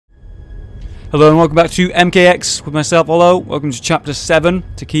Hello and welcome back to MKX with myself, Hollow. Welcome to Chapter 7,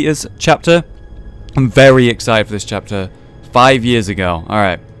 Takeda's chapter. I'm very excited for this chapter. 5 years ago.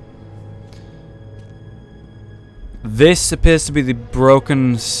 Alright. This appears to be the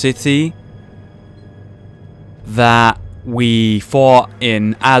broken city that we fought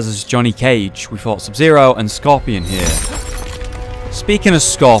in as Johnny Cage. We fought Sub-Zero and Scorpion here. Speaking of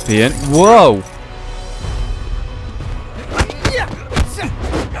Scorpion, whoa!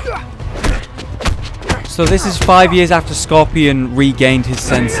 So this is 5 years after Scorpion regained his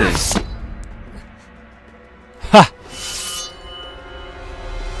senses. Ha!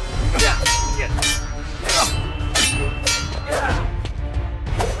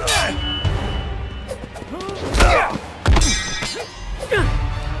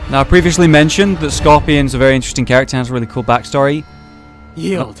 Now, I previously mentioned that Scorpion's a very interesting character and has a really cool backstory.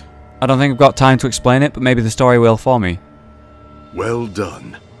 Yield. I don't think I've got time to explain it, but maybe the story will for me. Well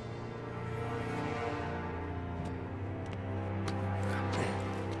done.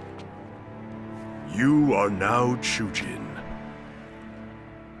 You are now Chujin.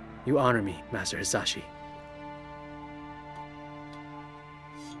 You honor me, Master Hisashi.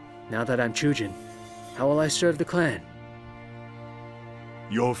 Now that I'm Chujin, how will I serve the clan?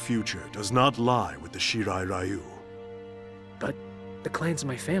 Your future does not lie with the Shirai Ryu. But the clan's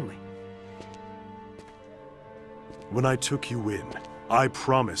my family. When I took you in, I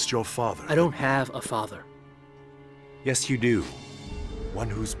promised your father... I don't have a father. Yes, you do. One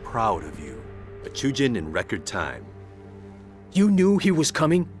who's proud of you. A Chujin in record time. You knew he was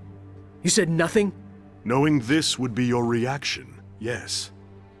coming? You said nothing? Knowing this would be your reaction, yes.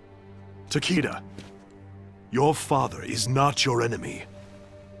 Takeda, your father is not your enemy.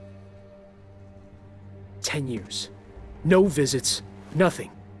 10 years. No visits. Nothing.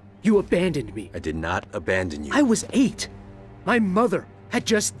 You abandoned me. I did not abandon you. I was 8. My mother had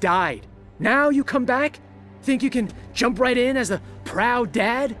just died. Now you come back? Think you can jump right in as a proud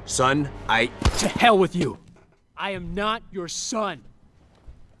dad? Son, To hell with you. I am not your son.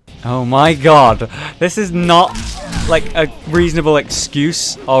 Oh my god. This is not like a reasonable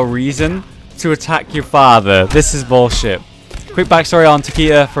excuse or reason to attack your father. This is bullshit. Quick backstory on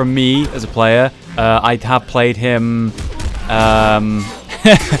Takeda from me as a player. I have played him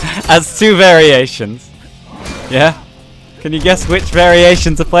as 2 variations. Yeah? Can you guess which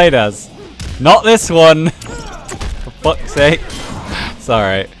variations I played as? Not this one! For fuck's sake. It's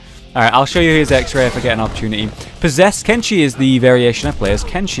alright. Alright, I'll show you his x-ray if I get an opportunity. Possessed Kenshi is the variation I play as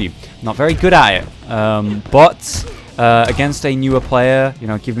Kenshi. Not very good at it. But against a newer player, you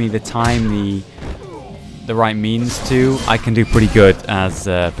know, give me the time, the right means to, I can do pretty good as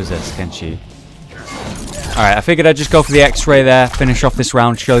Possessed Kenshi. Alright, I figured I'd just go for the x-ray there, finish off this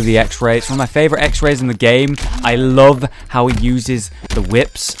round, show the x-ray. It's one of my favourite x-rays in the game. I love how he uses the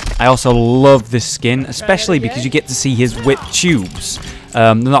whips. I also love this skin, especially because you get to see his whip tubes.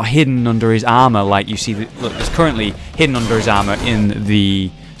 They're not hidden under his armour like you see, look, it's currently hidden under his armour in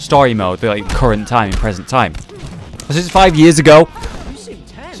the story mode, the like, current time, in present time. This is 5 years ago,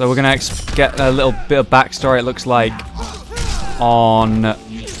 so we're going to get a little bit of backstory, it looks like, on...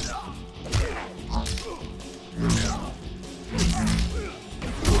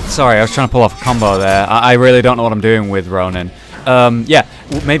 Sorry, I was trying to pull off a combo there. I really don't know what I'm doing with Ronin. Yeah,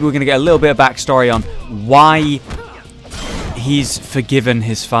 maybe we're going to get a little bit of backstory on why he's forgiven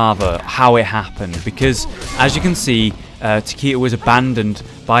his father, how it happened. Because, as you can see, Takeda was abandoned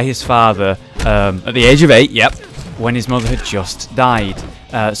by his father at the age of 8, yep, when his mother had just died.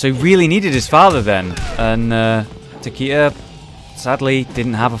 So he really needed his father then. And Takeda, sadly,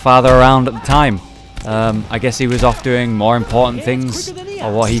 didn't have a father around at the time. I guess he was off doing more important things,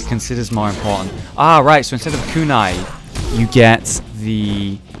 or what he considers more important. Ah, right, so instead of kunai, you get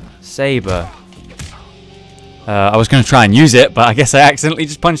the saber. I was going to try and use it, but I guess I accidentally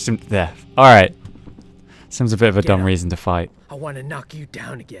just punched him to death. Alright. Seems a bit of a dumb reason to fight. I want to knock you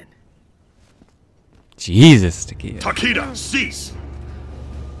down again. Jesus, Takeda. Takeda, cease!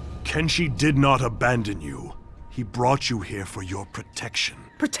 Kenshi did not abandon you. He brought you here for your protection.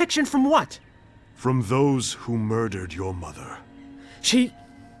 Protection from what? From those who murdered your mother. She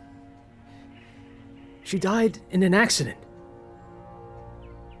died in an accident.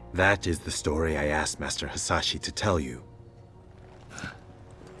 that is the story I asked Master Hisashi to tell you.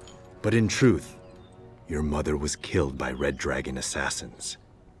 But in truth, your mother was killed by Red Dragon assassins.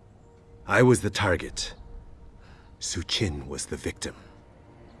 I was the target. Suchin was the victim.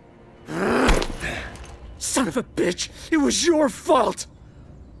 Son of a bitch! It was your fault!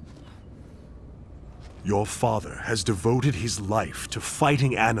 Your father has devoted his life to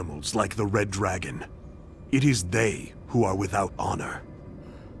fighting animals like the Red Dragon. It is they who are without honor.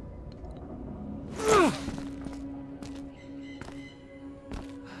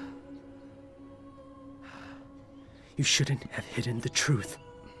 You shouldn't have hidden the truth.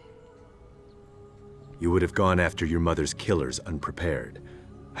 You would have gone after your mother's killers unprepared.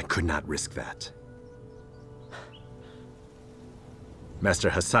 I could not risk that. Master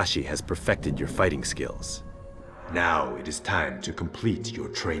Hasashi has perfected your fighting skills. Now it is time to complete your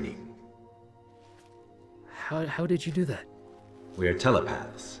training. How did you do that? We are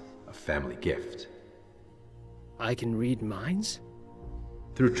telepaths, a family gift. I can read minds?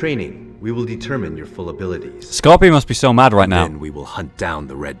 Through training, we will determine your full abilities. Scorpion must be so mad right now. Then we will hunt down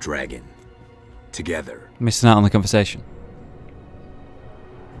the Red Dragon. Together. Missing out on the conversation.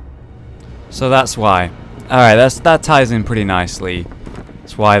 So that's why. Alright, that ties in pretty nicely.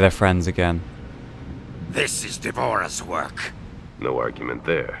 That's why they're friends again. This is Devora's work. No argument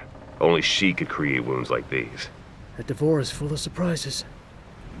there. Only she could create wounds like these. That Devora's full of surprises.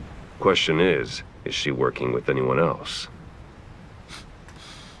 Question is she working with anyone else?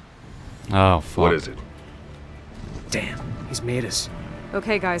 Oh, fuck. What is it? Damn, he's made us.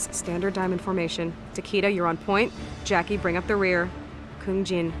 Okay, guys, standard diamond formation. Takeda, you're on point. Jackie, bring up the rear. Kung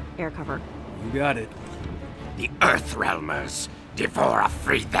Jin, air cover. You got it. The Earthrealmers. Devora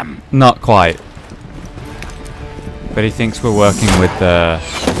freed them. Not quite. But he thinks we're working with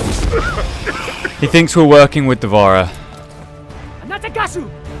he thinks we're working with Devora. Natagasu!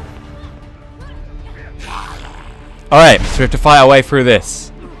 Alright, so we have to fight our way through this.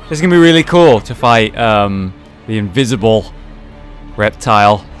 This is gonna be really cool to fight the invisible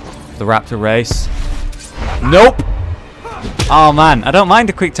reptile, the raptor race. Nope! Oh man, I don't mind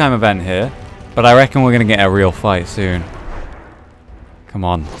a quick time event here, but I reckon we're gonna get a real fight soon. Come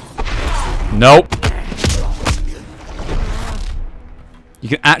on. Nope! You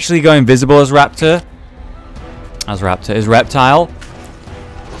can actually go invisible as Raptor. As Reptile.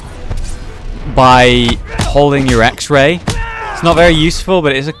 By holding your X-ray. It's not very useful,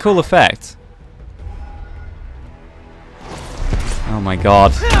 but it's a cool effect. Oh my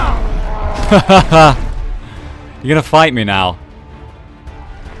god. You're gonna fight me now.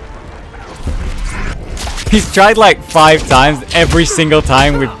 He's tried like 5 times. Every single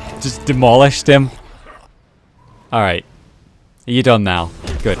time we've just demolished him. Alright. Are you done now?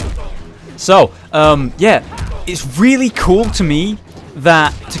 Good. So, yeah. It's really cool to me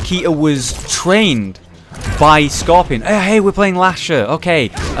that Takeda was trained by Scorpion. Hey, we're playing Lasher. Okay.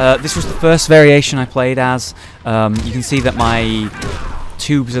 This was the first variation I played as. You can see that my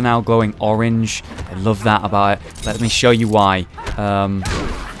tubes are now glowing orange. I love that about it. Let me show you why.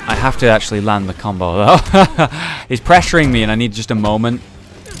 I have to actually land the combo though. He's pressuring me and I need just a moment.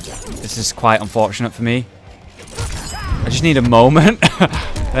 This is quite unfortunate for me. I just need a moment.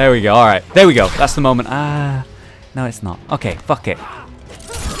 There we go. Alright. There we go. That's the moment. No it's not. Okay, fuck it.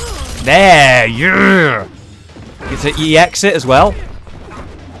 There, yeah! It's an EX it as well.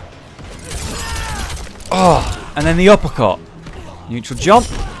 Oh, and then the uppercut. Neutral jump.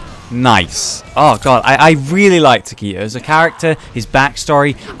 Nice. Oh god, I really like Takeda as a character, his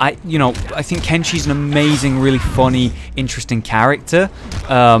backstory. I think Kenshi's an amazing, really funny, interesting character.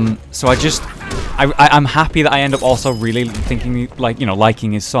 So I'm happy that I end up also really thinking,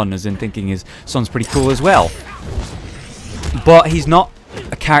 liking his son, as in thinking his son's pretty cool as well. But he's not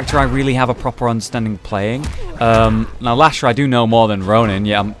a character I really have a proper understanding of playing. Now Lasher I do know more than Ronin.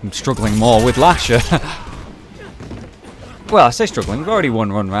 Yeah, I'm struggling more with Lasher. Well, I say struggling. We've already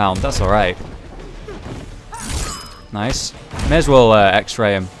won one round. That's alright. Nice. May as well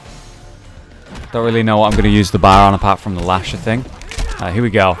X-ray him. Don't really know what I'm going to use the bar on apart from the Lasher thing. Here we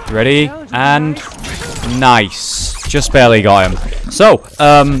go. Ready? And nice. Just barely got him. So,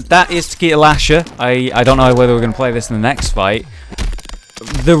 that is Takeda Lasher. I don't know whether we're going to play this in the next fight.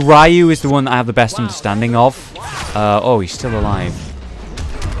 The Ryu is the one that I have the best understanding of. Oh, he's still alive.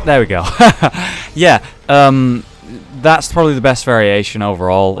 There we go. Yeah, that's probably the best variation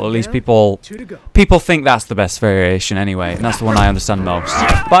overall. Or at least people think that's the best variation anyway, and that's the one I understand most.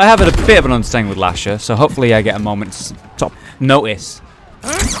 But I have a bit of an understanding with Lasher, so hopefully I get a moment to notice.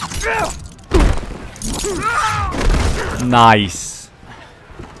 Nice.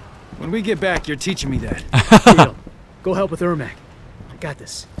 When we get back, you're teaching me that. Go help with Ermac. I got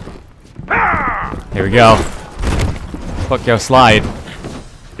this. Here we go. Fuck your slide.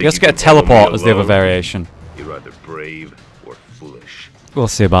 You also get a teleport as the other variation. You're either brave or foolish. We'll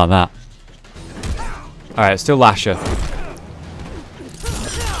see about that. Alright, still Lasher.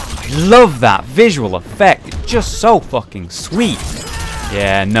 I love that visual effect. It's just so fucking sweet.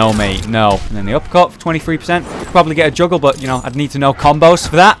 Yeah, no mate, no. And then the uppercut for 23%. Probably get a juggle, but I'd need to know combos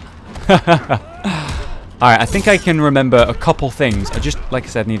for that. Alright, I think I can remember a couple things. I just, like I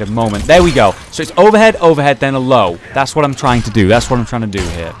said, need a moment. There we go. So it's overhead, overhead, then a low. That's what I'm trying to do. That's what I'm trying to do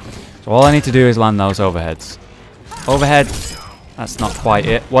here. So all I need to do is land those overheads. Overhead. That's not quite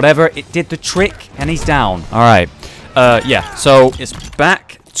it. Whatever, it did the trick, and he's down. All right. Yeah, so it's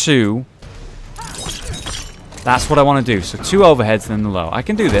back to... That's what I want to do. So 2 overheads, then the low. I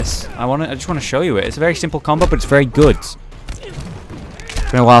can do this. I just want to show you it. It's a very simple combo, but it's very good. It's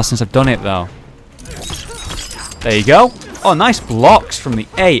been a while since I've done it, though. There you go. Oh, nice blocks from the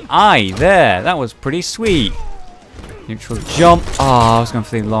AI there. That was pretty sweet. Neutral jump. Oh, I was going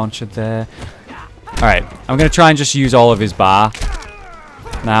for the launcher there. Alright, I'm going to try and just use all of his bar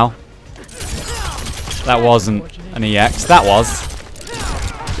now. That wasn't an EX. That was.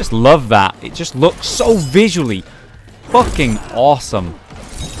 Just love that. It just looks so visually fucking awesome.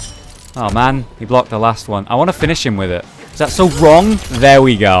 Oh, man. He blocked the last one. I want to finish him with it. Is that so wrong? There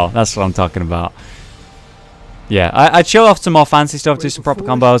we go. That's what I'm talking about. Yeah, I'd show off some more fancy stuff, do some proper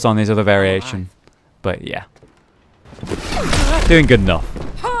combos on this other variation. But, yeah. Doing good enough.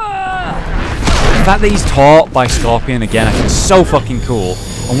 The fact that he's taught by Scorpion again, I think is so fucking cool.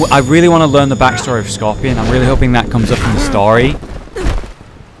 And I really want to learn the backstory of Scorpion. I'm really hoping that comes up in the story.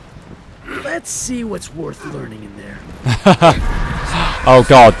 Let's see what's worth learning in there. Oh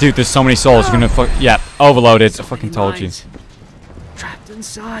god, dude, there's so many souls. You're gonna yeah, overloaded. I fucking told you. Trapped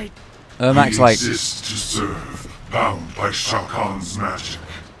inside. Max, like... exist to serve, bound by Shao Kahn's magic.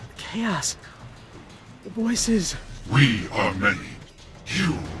 Chaos. The voices. We are many.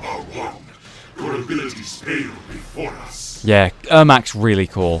 You are one. Your abilities pale before us. Yeah, Ermac's really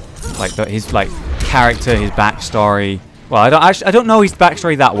cool. Like his like character, his backstory. Well, I don't know his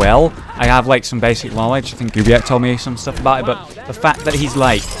backstory that well. I have like some basic knowledge. I think Gubiak told me some stuff about it, but the fact that he's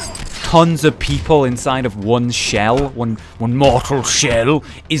like tons of people inside of one shell, one mortal shell,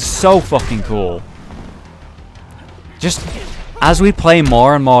 is so fucking cool. Just as we play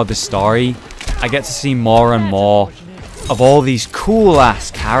more and more of the story, I get to see more and more of all these cool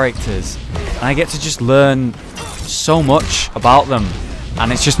ass characters, and I get to just learn so much about them,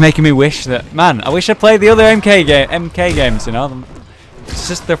 and it's just making me wish that, man, I wish I played the other MK games, you know. It's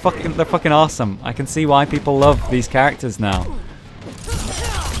just they're fucking awesome. I can see why people love these characters now.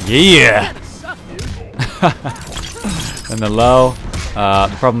 Yeah. And the low.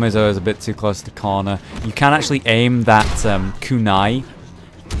 The problem is I was a bit too close to the corner. You can actually aim that kunai.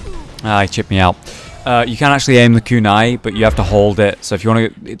 He chipped me out. You can actually aim the kunai, but you have to hold it. So if you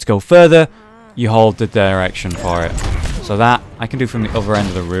want it to go further, you hold the direction for it. So that I can do from the other end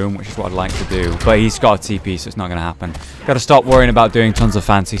of the room, which is what I'd like to do. But he's got a TP, so it's not going to happen. Got to stop worrying about doing tons of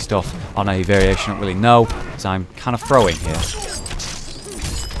fancy stuff on a variation I don't really know, because I'm kind of throwing here.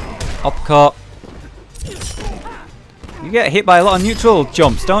 Uppercut. You get hit by a lot of neutral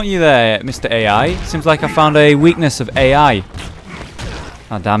jumps, don't you there, Mr. AI? Seems like I found a weakness of AI.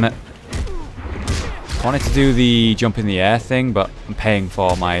 Oh, damn it. I wanted to do the jump in the air thing, but I'm paying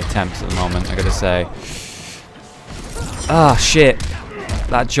for my attempts at the moment, I gotta say. Ah, shit.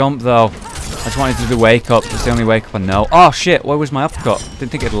 That jump, though. I just wanted to do the wake up. It's the only wake up I know. Oh, shit. Where was my uppercut?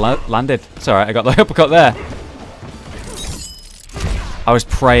 Didn't think it landed. It's alright, I got the uppercut there. I was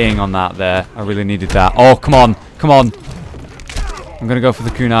praying on that there. I really needed that. Oh, come on. Come on. I'm gonna go for the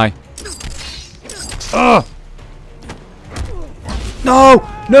kunai. Ugh! No!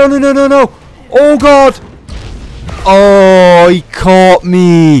 No, no, no, no, no! Oh, God! Oh, he caught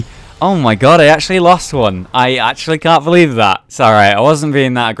me! Oh my god, I actually lost one. I actually can't believe that. It's alright, I wasn't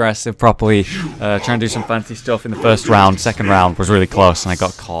being that aggressive properly. Trying to do some fancy stuff in the first round. Second round was really close and I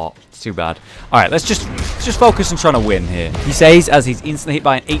got caught. It's too bad. Alright, let's just focus on trying to win here. He says as he's instantly hit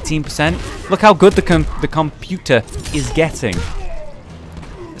by an 18%. Look how good the computer is getting.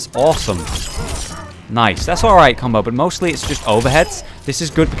 It's awesome. Nice. That's alright combo, but mostly it's just overheads. This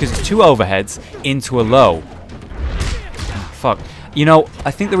is good because it's 2 overheads into a low. Oh, fuck. You know,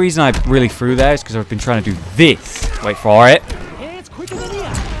 I think the reason I really threw there is because I've been trying to do this. Wait for it.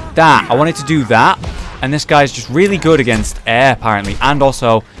 That. I wanted to do that. And this guy's just really good against air, apparently. And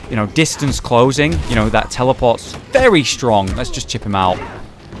also, you know, distance closing. You know, that teleport's very strong. Let's just chip him out.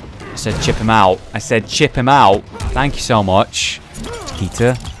 I said chip him out. I said chip him out. Thank you so much.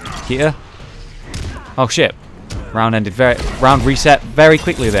 Takeda. Takeda. Oh, shit. Round reset very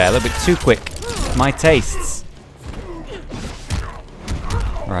quickly there. A little bit too quick for my tastes.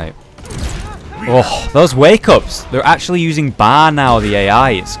 Right. Oh, those wake-ups. They're actually using bar now, the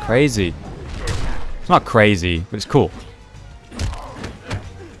AI. It's crazy. It's not crazy, but it's cool.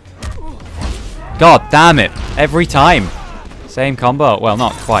 God damn it. Every time. Same combo. Well,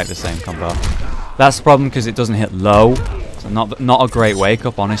 not quite the same combo. That's the problem because it doesn't hit low. So not a great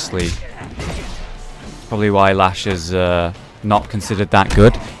wake-up, honestly. Probably why Lasher's not considered that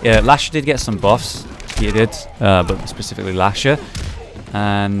good. Yeah, Lasher did get some buffs. He did, but specifically Lasher.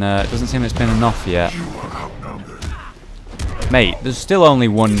 And it doesn't seem it's been enough yet. Mate, there's still only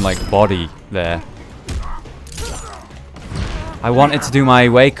one, like, body there. I wanted to do my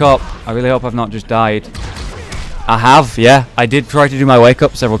wake up. I really hope I've not just died. I have, yeah. I did try to do my wake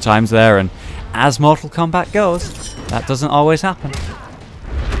up several times there, and as Mortal Kombat goes, that doesn't always happen.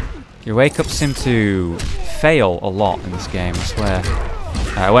 Your wake ups seem to fail a lot in this game, I swear.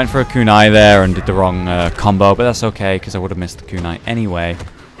 I went for a kunai there and did the wrong combo, but that's okay, because I would have missed the kunai anyway.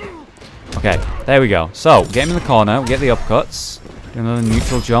 Okay, there we go. So, get him in the corner, we get the upcuts. Do another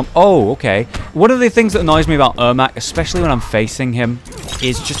neutral jump. Oh, okay. One of the things that annoys me about Ermac, especially when I'm facing him,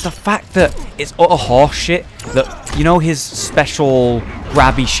 is just the fact that it's utter horse shit. That, you know, his special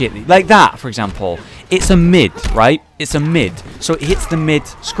grabby shit, like that, for example. It's a mid, right? It's a mid, so it hits the mid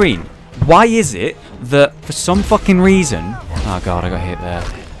screen. Why is it that, for some fucking reason... Oh god, I got hit there.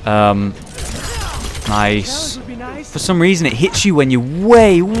 Nice. For some reason, it hits you when you're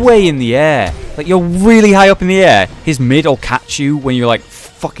way, way in the air. Like, you're really high up in the air. His mid will catch you when you're, like,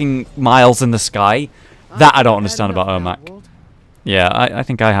 fucking miles in the sky. That I don't understand about Ermac. Yeah, I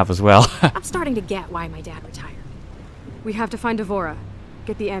think I have as well. I'm starting to get why my dad retired. We have to find Devora.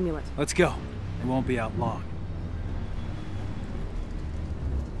 Get the amulet. Let's go. It won't be out long.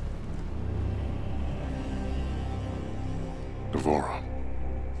 Devora.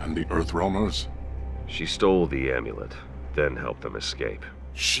 And the Earthrealmers? She stole the amulet, then helped them escape.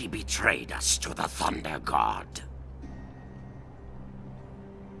 She betrayed us to the Thunder God.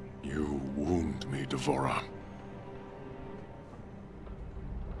 You wound me, Devora.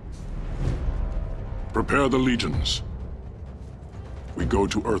 Prepare the legions. We go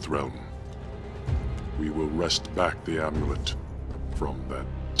to Earthrealm. We will wrest back the amulet from that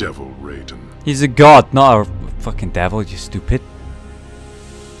devil Raiden. He's a god, not a fucking devil, you stupid.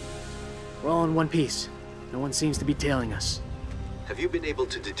 We're all in one piece. No one seems to be tailing us. Have you been able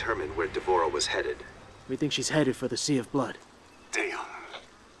to determine where Devora was headed? We think she's headed for the Sea of Blood. Damn.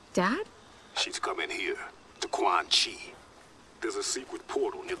 Dad? She's coming here, to Quan Chi. There's a secret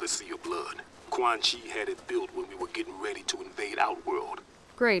portal near the Sea of Blood. Quan Chi had it built when we were getting ready to invade Outworld.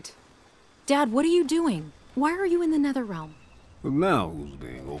 Great. Dad, what are you doing? Why are you in the Netherrealm? Well, now who's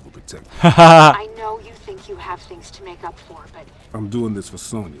being overprotective? I know you think you have things to make up for, but... I'm doing this for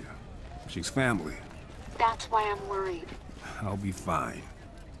Sonya. She's family. That's why I'm worried. I'll be fine.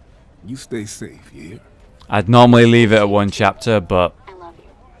 You stay safe, you hear? I'd normally leave it at one chapter, but I love you.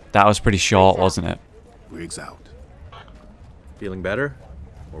 that was pretty short, wasn't it? Riggs out. Feeling better?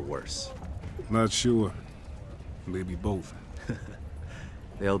 Or worse? Not sure. Maybe both.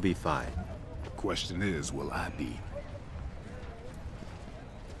 They'll be fine. The question is, will I be?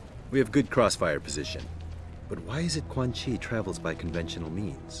 We have good crossfire position. But why is it Quan Chi travels by conventional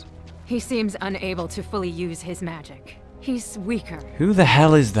means? He seems unable to fully use his magic. He's weaker Who the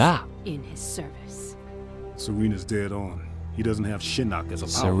hell is that? in his service. Serena's dead on. He doesn't have Shinnok as a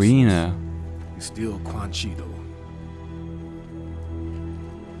power Serena. source. He's still Quan Chi, though.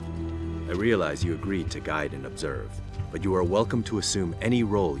 I realize you agreed to guide and observe, but you are welcome to assume any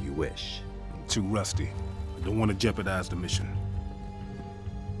role you wish. I'm too rusty. I don't want to jeopardize the mission.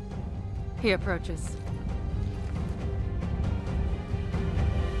 He approaches.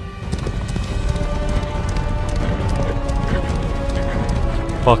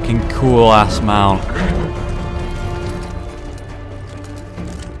 Fucking cool ass mount.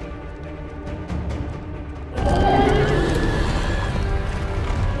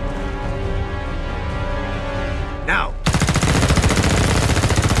 Now!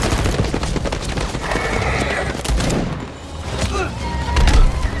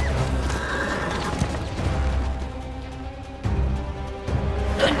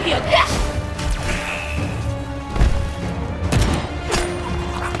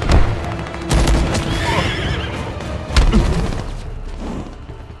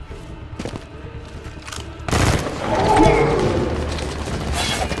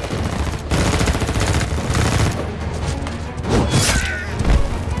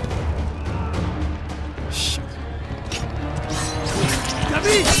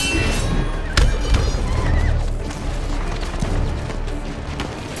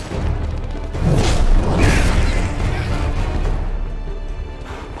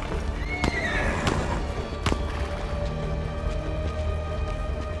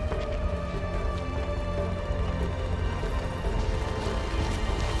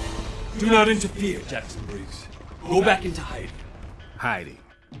 Do not interfere, Jackson Briggs. Go back into hiding. Hiding.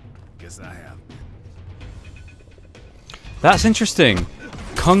 Guess I have. That's interesting.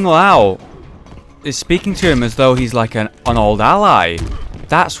 Kung Lao is speaking to him as though he's like an old ally.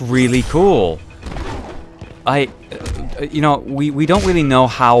 That's really cool. You know, we don't really know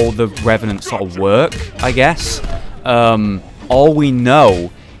how the Revenants sort of work, I guess. all we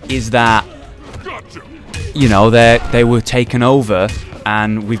know is that, you know, they were taken over,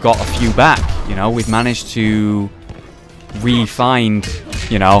 and we've got a few back. You know, we've managed to re-find,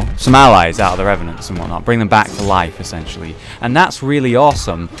 you know, some allies out of the Revenants and whatnot, bring them back to life, essentially. And that's really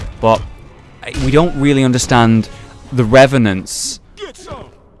awesome, but we don't really understand the Revenants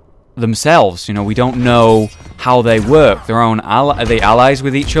themselves. You know, we don't know how they work. Their own are they allies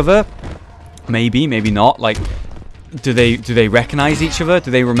with each other? Maybe, maybe not. Like, do they recognize each other? Do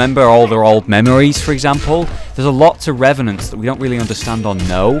they remember all their old memories, for example? There's a lot to Revenants that we don't really understand or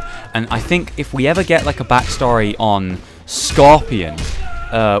know. And I think if we ever get like a backstory on Scorpion,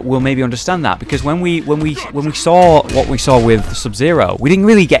 we'll maybe understand that, because when we saw what we saw with Sub-Zero, we didn't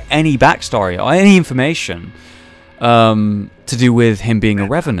really get any backstory or any information to do with him being a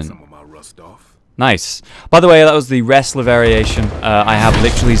Revenant. Nice. By the way, that was the wrestler variation. I have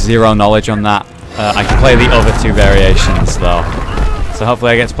literally zero knowledge on that. I can play the other two variations though, so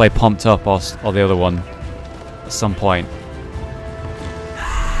hopefully I get to play Pumped Up or the other one at some point.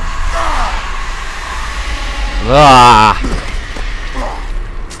 Ah!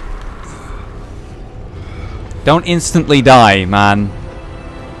 Don't instantly die, man.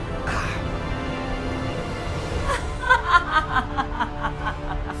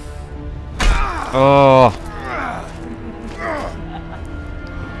 Oh.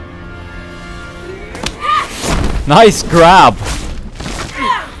 Nice grab.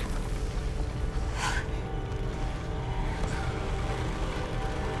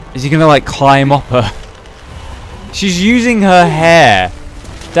 Is he gonna like climb up her? She's using her hair.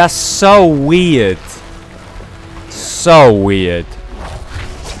 That's so weird. So weird.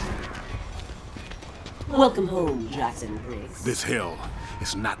 Welcome home, Jackson Briggs. This hell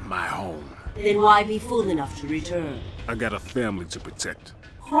is not my home. Then why be fool enough to return? I got a family to protect.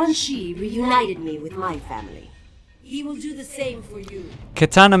 Quan Chi reunited me with my family. He will do the same for you.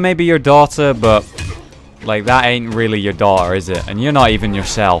 Katana may be your daughter, but like that ain't really your daughter, is it? And you're not even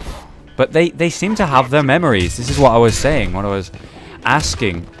yourself. But they seem to have their memories. This is what I was saying, what I was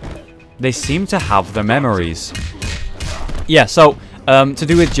asking. They seem to have their memories. Yeah, so to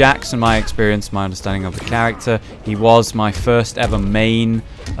do with Jax and my experience, my understanding of the character, he was my first ever main.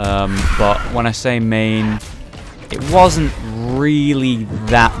 But when I say main, it wasn't really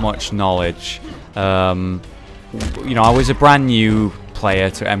that much knowledge. You know, I was a brand new player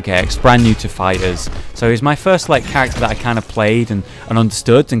to MKX, brand new to fighters, so he was my first like character that I kind of played and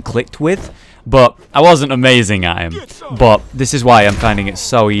understood and clicked with, but I wasn't amazing at him. But this is why I'm finding it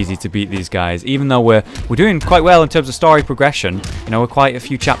so easy to beat these guys, even though we're doing quite well in terms of story progression. You know, we're quite a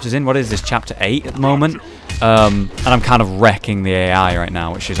few chapters in. What is this, chapter 8 at the moment? And I'm kind of wrecking the AI right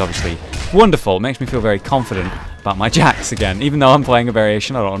now, which is obviously wonderful. It makes me feel very confident about my Jax again, even though I'm playing a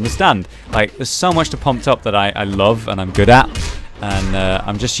variation I don't understand. Like, there's so much to Pumped Up that I love and I'm good at, and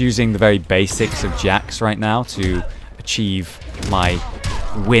I'm just using the very basics of Jax right now to achieve my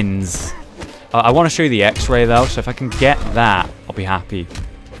wins. I want to show you the X-ray though, so if I can get that, I'll be happy.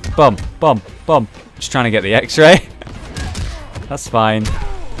 Bum, bum, bum. Just trying to get the X-ray. That's fine.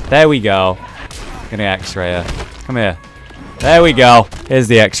 There we go. Gonna X-ray her. Come here. There we go. Here's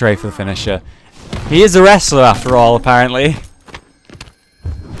the X-ray for the finisher. He is a wrestler after all, apparently.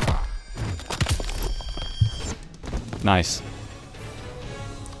 Nice.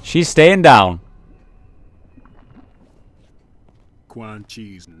 She's staying down. Quan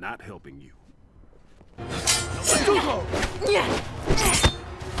Chi's not helping you.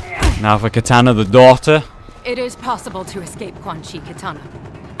 Now for Katana the daughter. It is possible to escape Quan Chi, Katana.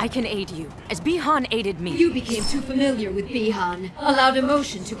 I can aid you, as Bihan aided me. You became too familiar with Bihan, allowed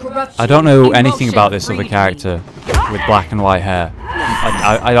emotion to corrupt you. I don't know anything about this other character with black and white hair.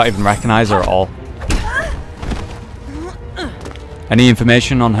 I don't even recognize her at all. Any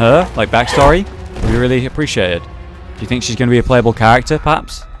information on her, like backstory? We really appreciate it. Do you think she's going to be a playable character,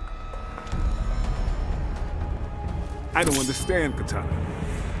 perhaps? I don't understand, Katana.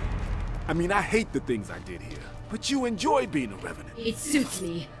 I mean, I hate the things I did here, but you enjoy being a Revenant. It suits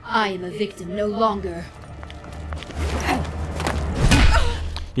me. I am a victim no longer.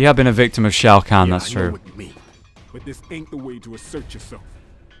 You have been a victim of Shao Kahn, Yeah, that's I know true. what you mean, but this ain't the way to assert yourself.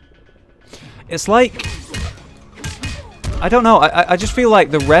 It's like, I don't know, I just feel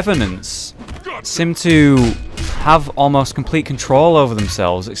like the Revenants seem to have almost complete control over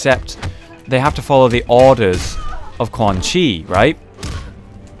themselves, except they have to follow the orders of Quan Chi, right?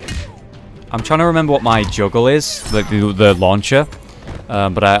 I'm trying to remember what my juggle is, the launcher,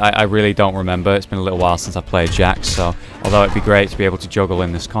 but I really don't remember. It's been a little while since I played Jax, so although it'd be great to be able to juggle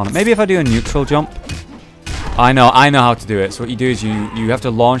in this corner. Maybe if I do a neutral jump. I know how to do it. So what you do is you have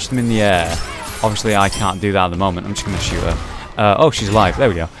to launch them in the air. Obviously I can't do that at the moment. I'm just going to shoot her. Oh, she's alive. There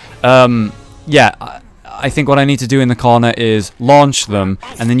we go. Yeah, I think what I need to do in the corner is launch them,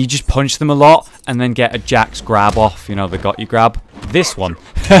 and then you just punch them a lot, and then get a Jax grab off. You know, the got you grab. This one.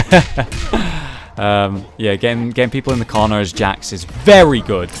 Yeah, getting people in the corner as Jax is very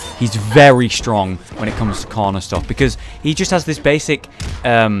good. He's very strong when it comes to corner stuff because he just has this basic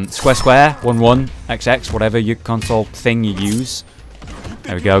square, 1-1, XX, whatever your console thing you use.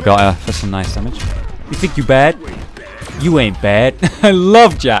 There we go, got her for some nice damage. You think you bad? You ain't bad. I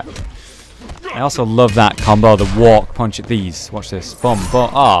love Jax. I also love that combo, the walk punch at these. Watch this. Boom, boom.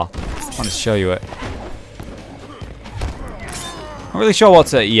 Ah, I want to show you it. Not really sure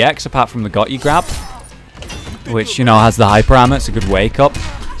what's at EX apart from the got you grab, which, you know, has the hyper armor. It's a good wake up.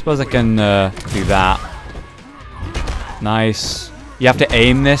 Suppose I can do that. Nice. You have to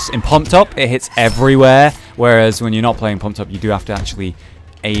aim this. In pumped up, it hits everywhere, whereas when you're not playing pumped up, you do have to actually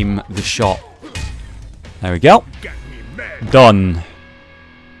aim the shot. There we go. Done.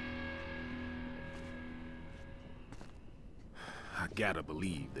 I gotta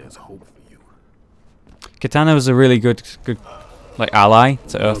believe there's hope for you. Kitana was a really good like ally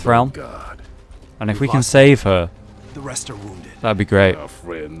to Earthrealm. And if we can save her, the rest are wounded. That'd be great. Our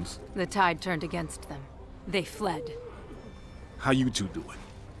friends. The tide turned against them. They fled. How you two doing?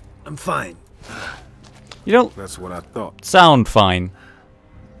 I'm fine. You don't That's what I thought. sound fine.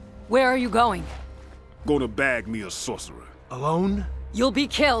 Where are you going? Gonna bag me a sorcerer. Alone? You'll be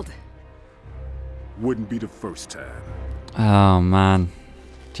killed. Wouldn't be the first time. Oh man.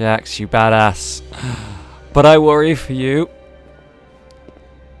 Jax, you badass. But I worry for you.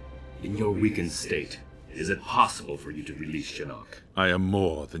 In your weakened state, is it possible for you to release Shinnok? I am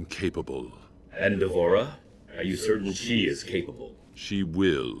more than capable. And Devora? Are you certain she is capable? She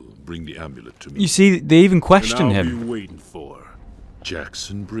will bring the amulet to me. You see, they even question and I'll him. be waiting for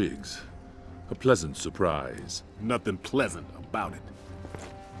Jackson Briggs. A pleasant surprise. nothing pleasant about it.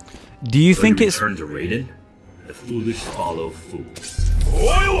 Do you think it's... Return to Raiden? The foolish follow fools.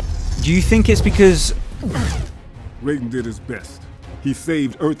 Do you think it's because... Raiden did his best. He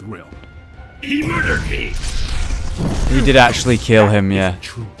saved Earthrealm. He murdered me! He did actually kill him, yeah.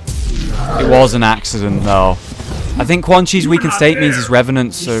 It was an accident, though. I think Quan Chi's weakened state means his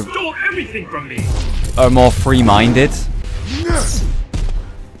revenants He stole everything from me! are more free-minded.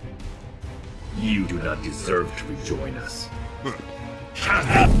 You do not deserve to rejoin us.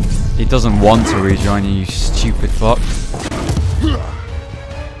 He doesn't want to rejoin you, you stupid fuck.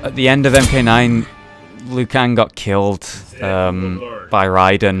 At the end of MK9, Liu Kang got killed by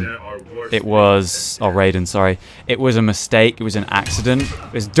Raiden. It was... Oh, Raiden, sorry. It was a mistake. It was an accident.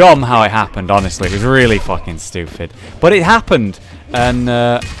 It was dumb how it happened, honestly. It was really fucking stupid. But it happened. And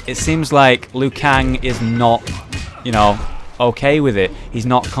it seems like Liu Kang is not, you know, okay with it. He's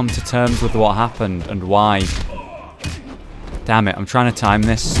not come to terms with what happened and why. Damn it, I'm trying to time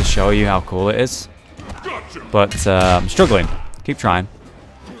this to show you how cool it is. But I'm struggling. Keep trying.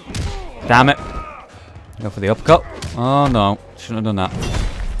 Damn it. Go for the uppercut. Oh no, shouldn't have done that.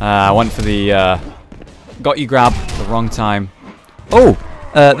 I went for the got you grab at the wrong time. Oh,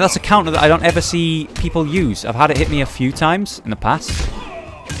 that's a counter that I don't ever see people use. I've had it hit me a few times in the past.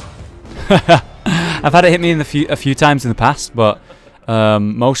 I've had it hit me in a few times in the past, but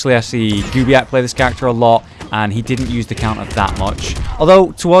mostly I see Gubiak play this character a lot, and he didn't use the counter that much.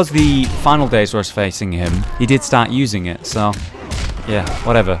 Although towards the final days where I was facing him, he did start using it. So yeah,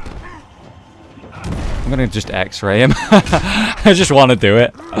 whatever. I'm gonna just X-ray him. I just want to do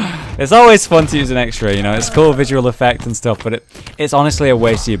it. It's always fun to use an X-ray, you know. It's cool visual effect and stuff, but it's honestly a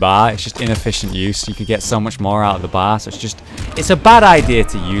waste of your bar. It's just inefficient use. You could get so much more out of the bar. So it's a bad idea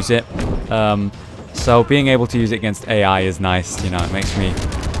to use it. So being able to use it against AI is nice. You know, it makes me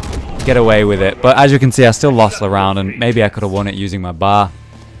get away with it. But as you can see, I still lost the round, and maybe I could have won it using my bar.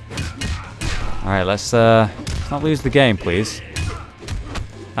 All right, let's not lose the game, please.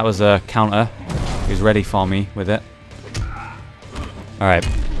 That was a counter. He was ready for me with it. Alright.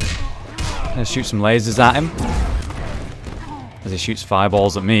 Let's shoot some lasers at him. As he shoots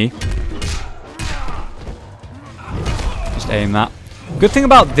fireballs at me. Just aim that. Good thing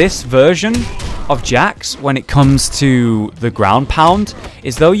about this version of Jax, when it comes to the ground pound,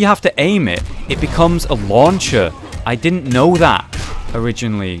 is though you have to aim it, it becomes a launcher. I didn't know that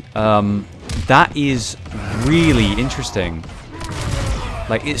originally. That is really interesting.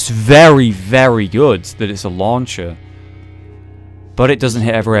 Like, it's very, very good that it's a launcher. But it doesn't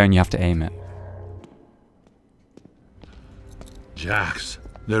hit everywhere and you have to aim it. Jax,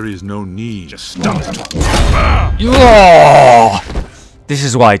 there is no need. Just stop. Oh! This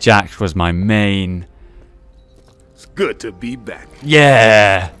is why Jax was my main. It's good to be back.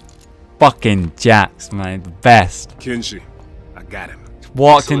 Yeah! Fucking Jax, man. The best. Kenshi, got him.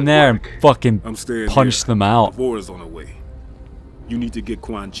 Walked in there and fucking I'm staying punched here. them out. The war is on the way. You need to get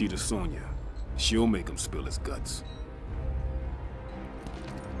Quan Chi to Sonya. She'll make him spill his guts.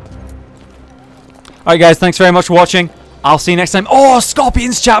 Alright guys, thanks very much for watching. I'll see you next time. Oh,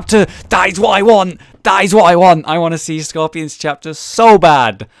 Scorpion's chapter! That is what I want! That is what I want! I want to see Scorpion's chapter so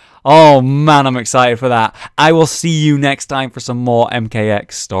bad. Oh man, I'm excited for that. I will see you next time for some more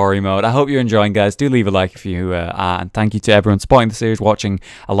MKX story mode. I hope you're enjoying, guys. Do leave a like if you are. And thank you to everyone supporting the series, watching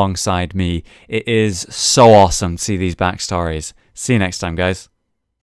alongside me. It is so awesome to see these backstories. See you next time, guys.